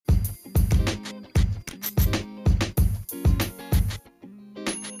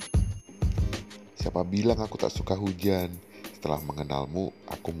Siapa bilang aku tak suka hujan? Setelah mengenalmu,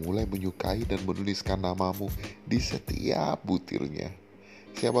 aku mulai menyukai dan menuliskan namamu di setiap butirnya.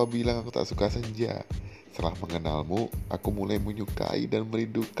 Siapa bilang aku tak suka senja? Setelah mengenalmu, aku mulai menyukai dan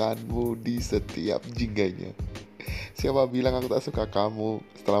merindukanmu di setiap jingganya. Siapa bilang aku tak suka kamu?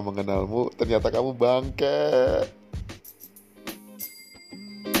 Setelah mengenalmu, ternyata kamu bangke.